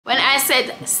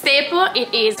said staple,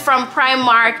 it is from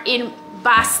Primark in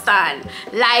Boston,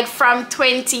 like from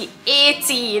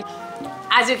 2018,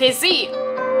 as you can see.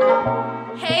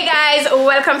 Hey guys,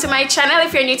 welcome to my channel.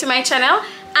 If you're new to my channel,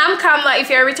 I'm Kamla. If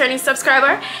you're a returning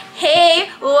subscriber, hey,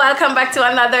 welcome back to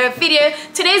another video.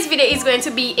 Today's video is going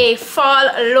to be a fall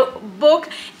lookbook.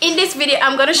 In this video,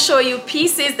 I'm going to show you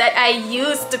pieces that I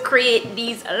used to create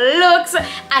these looks,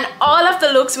 and all of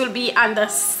the looks will be on the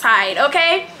side,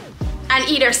 okay? On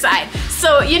either side.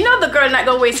 So you know the girl not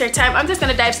gonna waste her time. I'm just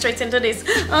gonna dive straight into this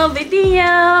video.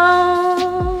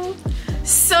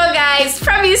 So guys,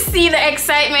 from you see the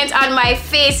excitement on my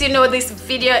face, you know this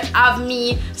video of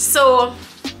me so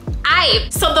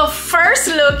hype. So the first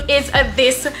look is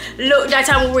this look that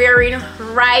I'm wearing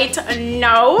right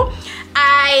now.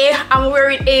 I am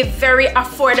wearing a very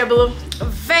affordable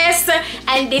vest,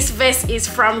 and this vest is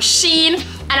from Shein,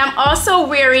 and I'm also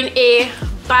wearing a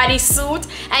bodysuit,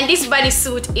 and this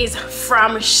bodysuit is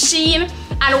from Shein.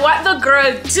 And what the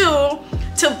girl do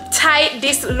to tie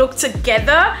this look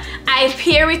together, I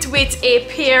pair it with a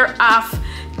pair of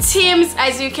Tims,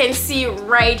 as you can see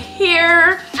right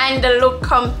here, and the look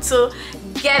come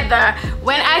together.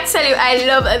 When I tell you I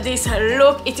love this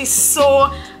look, it is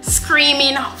so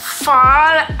screaming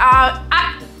fall.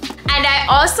 And I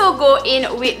also go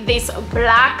in with this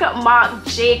black Marc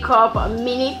Jacob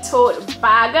mini tote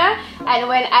bag. And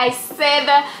when I said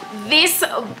this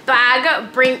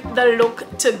bag bring the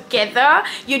look together,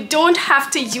 you don't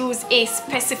have to use a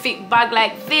specific bag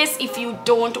like this if you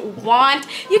don't want.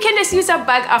 You can just use a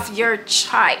bag of your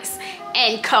choice.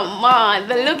 And come on,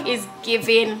 the look is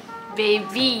giving,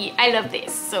 baby. I love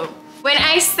this. So when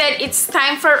I said it's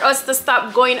time for us to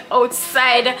stop going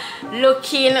outside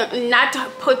looking not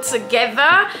put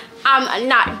together, I'm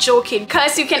not joking,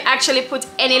 because you can actually put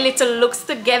any little looks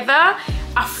together,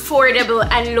 affordable,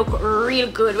 and look real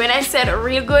good. When I said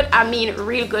real good, I mean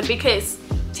real good, because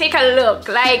take a look.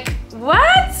 Like,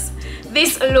 what?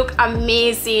 This look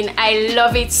amazing. I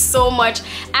love it so much.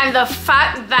 And the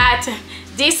fact that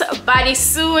this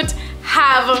bodysuit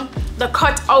have the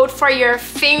cut out for your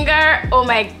finger, oh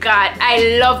my god,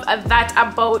 I love that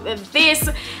about this.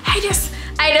 I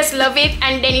just love it.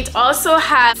 And then it also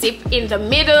has zip in the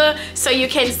middle, so you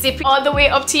can zip it all the way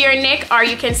up to your neck, or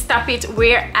you can stop it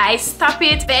where I stop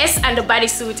it. Vest and the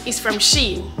bodysuit is from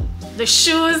Shein. The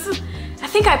shoes, I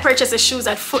think I purchased the shoes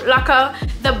at Foot Locker.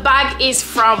 The bag is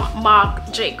from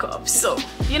Marc Jacob. So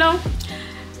you know,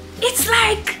 it's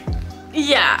like,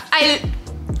 yeah,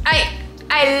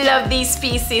 I love these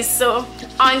pieces. So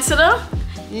on to the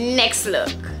next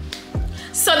look.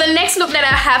 So the next look that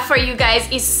I have for you guys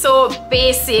is so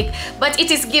basic, but it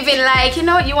is giving, like, you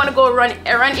know, you want to go run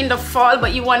errand in the fall,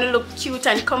 but you want to look cute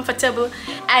and comfortable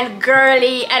and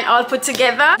girly and all put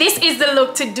together. This is the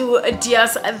look to do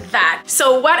just that.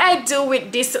 So what I do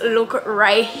with this look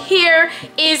right here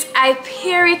is I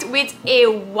pair it with a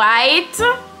white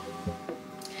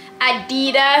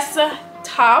Adidas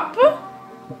top,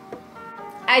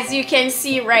 as you can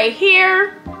see right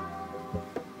here.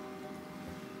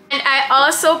 And I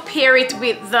also pair it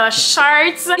with the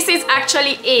shorts. This is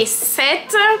actually a set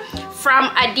from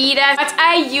Adidas. What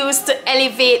I use to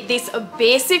elevate this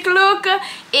basic look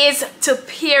is to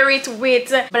pair it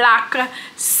with black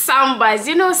Sambas.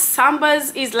 You know,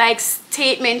 Sambas is like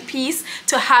statement piece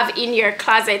to have in your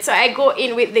closet. So I go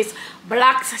in with this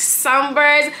black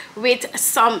Sambas with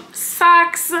some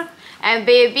socks. And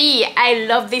baby, I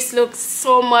love this look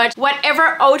so much.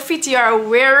 Whatever outfit you are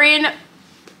wearing,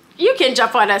 you can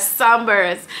drop on the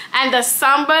Sambas, and the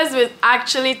Sambas will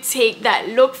actually take that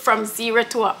look from 0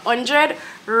 to 100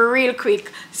 real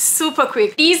quick, super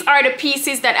quick. These are the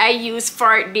pieces that I use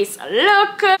for this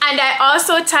look. And I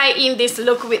also tie in this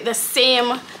look with the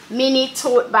same mini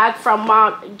tote bag from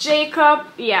Marc Jacob.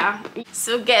 Yeah,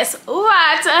 so guess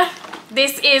what?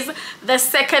 This is the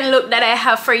second look that I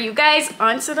have for you guys.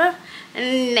 On to the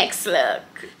next look.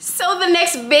 So the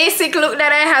next basic look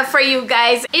that I have for you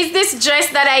guys is this dress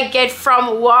that I get from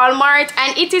Walmart,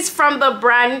 and it is from the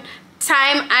brand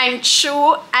Time and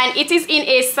True, and it is in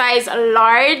a size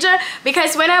large,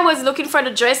 because when I was looking for the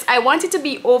dress I want it to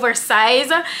be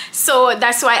oversized, so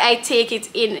that's why I take it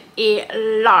in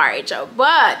a large.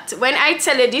 But when I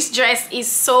tell you, this dress is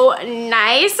so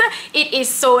nice, it is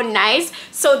so nice.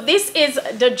 So this is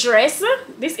the dress,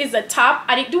 this is the top,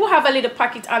 and it do have a little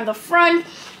pocket on the front,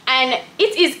 and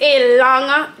it is a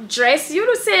long dress. You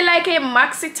would say like a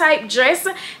maxi type dress.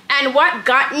 And what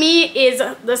got me is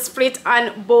the split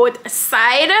on both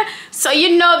sides, so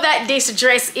you know that this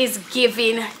dress is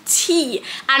giving tea,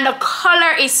 and the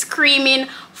color is screaming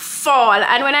fall.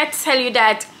 And when I tell you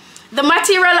that The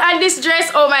material on this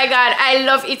dress, oh my god, I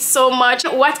love it so much.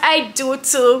 What I do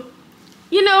to,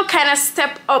 you know, kind of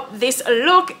step up this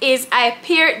look is I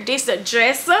pair this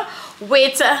dress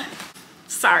with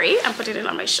sorry, I'm putting it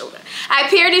on my shoulder. I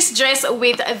pair this dress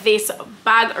with this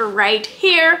bag right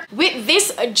here. With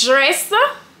this dress,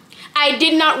 I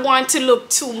did not want to look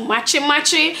too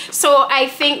matchy, so I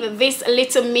think this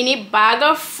little mini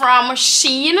bag from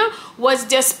Shein was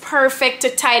just perfect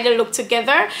to tie the look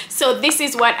together. So this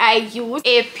is what I used,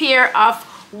 a pair of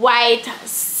white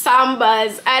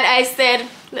Sambas, and I said,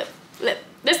 look,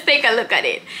 let's take a look at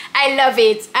it. I love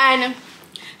it. And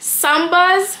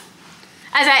Sambas,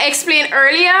 as I explained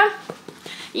earlier,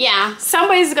 yeah,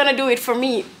 somebody's gonna do it for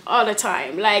me all the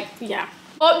time. Like, yeah.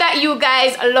 Hope that you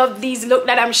guys love these look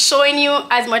that I'm showing you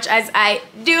as much as I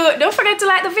do. Don't forget to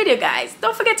like the video, guys.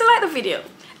 Don't forget to like the video.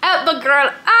 Help the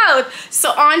girl out. So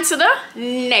on to the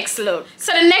next look.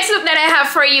 So the next look that I have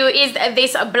for you is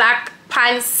this black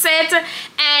pants set,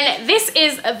 and this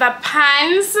is the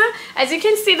pants. As you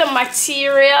can see, the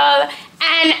material, and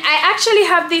I actually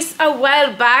have this a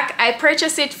while back. I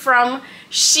purchased it from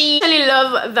Shein. I really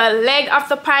love the leg of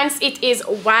the pants. It is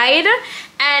wide,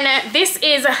 and this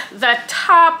is the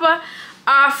top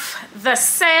of the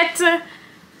set.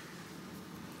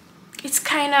 It's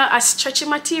kind of a stretchy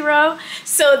material.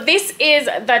 So this is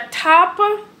the top.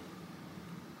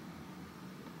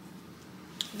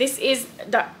 This is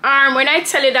the arm. When I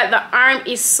tell you that the arm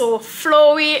is so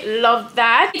flowy, love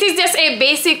that. It is just a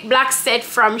basic black set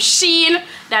from Shein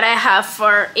that I have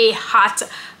for a hot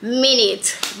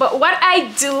minute. But what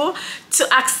I do to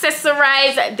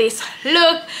accessorize this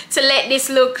look, to let this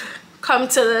look come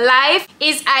to life,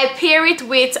 is I pair it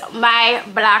with my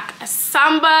black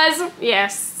Sambas.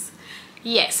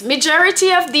 Yes,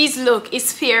 majority of these look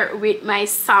is paired with my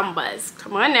Sambas.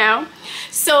 Come on now.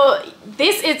 So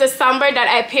this is the Samba that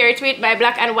I pair it with, my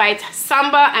black and white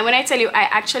Samba, and when I tell you I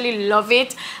actually love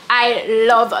it, I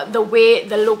love the way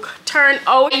the look turned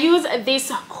out. I use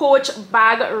this Coach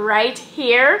bag right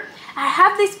here. I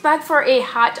have this bag for a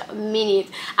hot minute.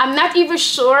 I'm not even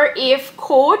sure if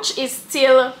Coach is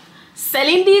still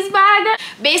selling these bags,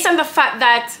 based on the fact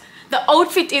that the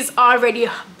outfit is already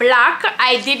black.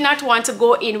 I did not want to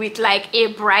go in with like a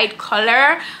bright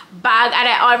color bag, and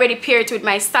I already paired it with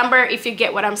my Samba, if you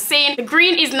get what I'm saying. The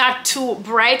green is not too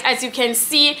bright. As you can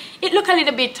see, it looks a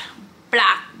little bit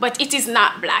black, but it is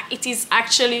not black. It is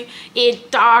actually a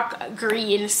dark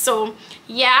green. So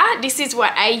yeah, this is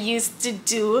what I used to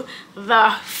do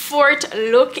the fourth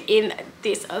look in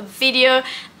this video,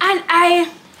 and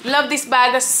I love this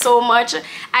bag so much.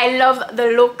 I love the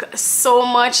look so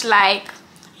much. Like,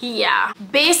 yeah,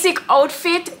 basic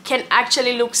outfit can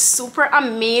actually look super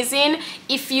amazing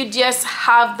if you just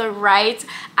have the right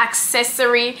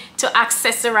accessory to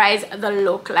accessorize the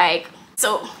look. Like,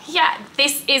 so yeah,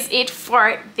 this is it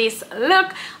for this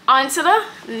look. On to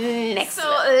the next look.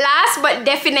 Last but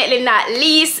definitely not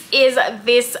least is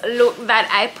this look that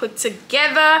I put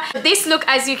together. This look,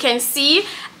 as you can see,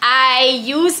 I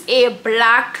use a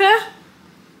black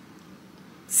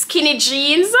skinny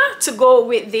jeans to go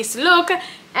with this look,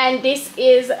 and this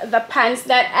is the pants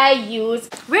that I use.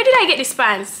 Where did I get these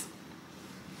pants?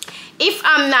 If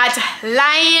I'm not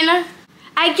lying,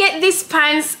 I get these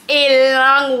pants a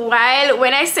long while.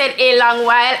 When I said a long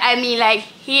while, I mean like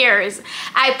years.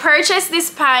 I purchased these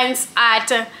pants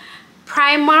at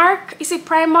Primark. Is it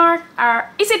Primark or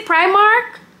is it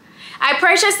Primark? I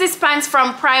purchased these pants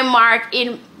from Primark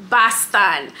in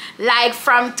Boston, like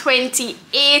from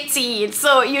 2018.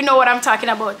 So you know what I'm talking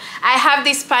about. I have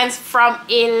these pants from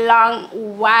a long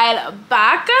while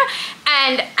back,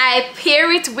 and I pair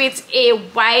it with a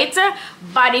white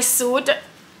bodysuit.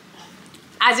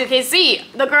 As you can see,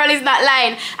 the girl is not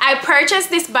lying. I purchased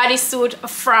this bodysuit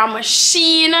from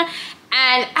Shein,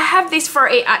 and I have this for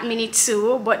a hot minute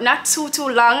too, but not too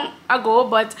long ago.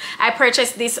 But I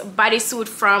purchased this bodysuit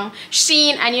from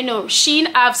Shein, and you know,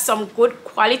 Shein have some good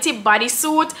quality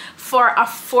bodysuit for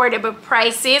affordable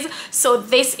prices. So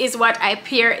this is what I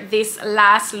pair this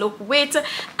last look with,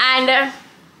 and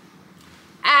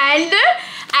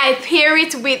I pair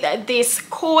it with this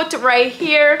coat right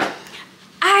here.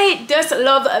 I just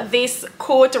love this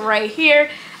coat right here.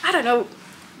 I don't know,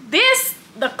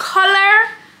 the color,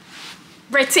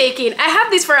 breathtaking. I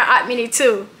have this for a hot minute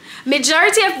too.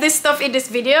 Majority of this stuff in this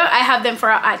video, I have them for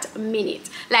a hot minute,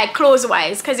 like clothes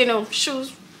wise, because you know,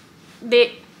 shoes,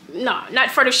 no, not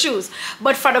for the shoes,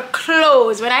 but for the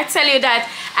clothes. When I tell you that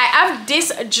I have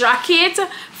this jacket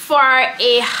for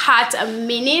a hot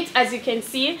minute, as you can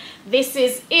see, this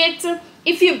is it.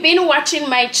 If you've been watching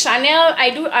my channel, I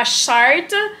do a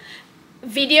short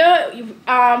video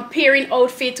pairing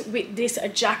outfit with this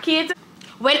jacket.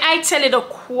 When I tell you the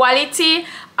quality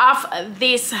of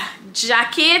this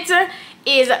jacket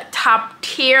is top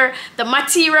tier, the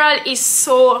material is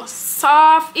so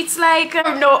soft. It's like, I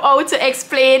don't know how to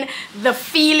explain the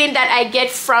feeling that I get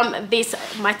from this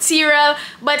material,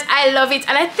 but I love it.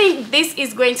 And I think this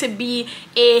is going to be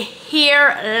a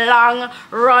hair long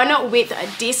run with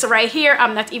this right here.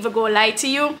 I'm not even gonna lie to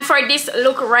you. For this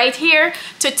look right here,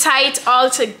 to tie it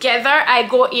all together, I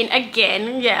go in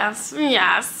again, yes,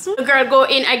 the girl go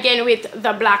in again with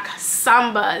the black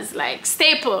sambas, like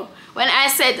staple. When I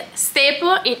said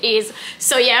staple, it is.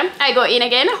 So yeah, I go in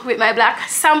again with my black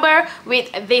samba with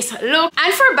this look.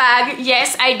 And for bag,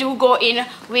 yes, I do go in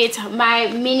with my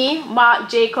mini Marc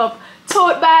Jacob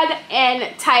tote bag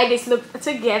and tie this look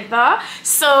together.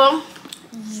 So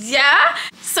yeah,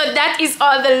 so that is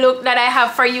all the look that I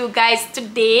have for you guys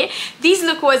today. This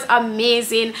look was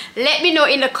amazing. Let me know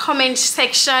in the comment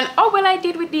section how well I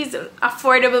did with these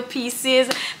affordable pieces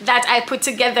that I put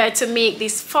together to make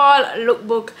this fall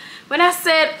lookbook. When I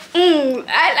said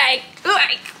I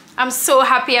like I'm so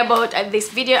happy about this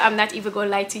video. I'm not even gonna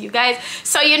lie to you guys.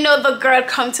 So you know the girl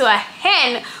come to a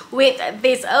end with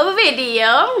this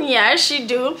video. Yeah, she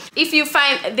do. If you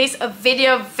find this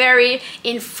video very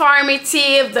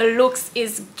informative, the looks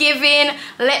is giving,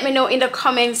 let me know in the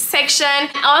comment section.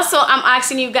 Also, I'm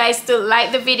asking you guys to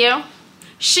like the video,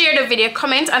 share the video,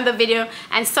 comment on the video,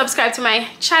 and subscribe to my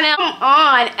channel. Come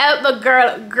on, help the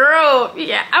girl grow.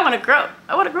 Yeah, I want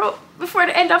to grow before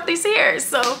the end of this year.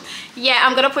 So yeah,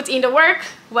 I'm gonna put in the work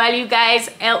while you guys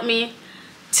help me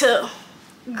to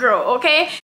grow, okay?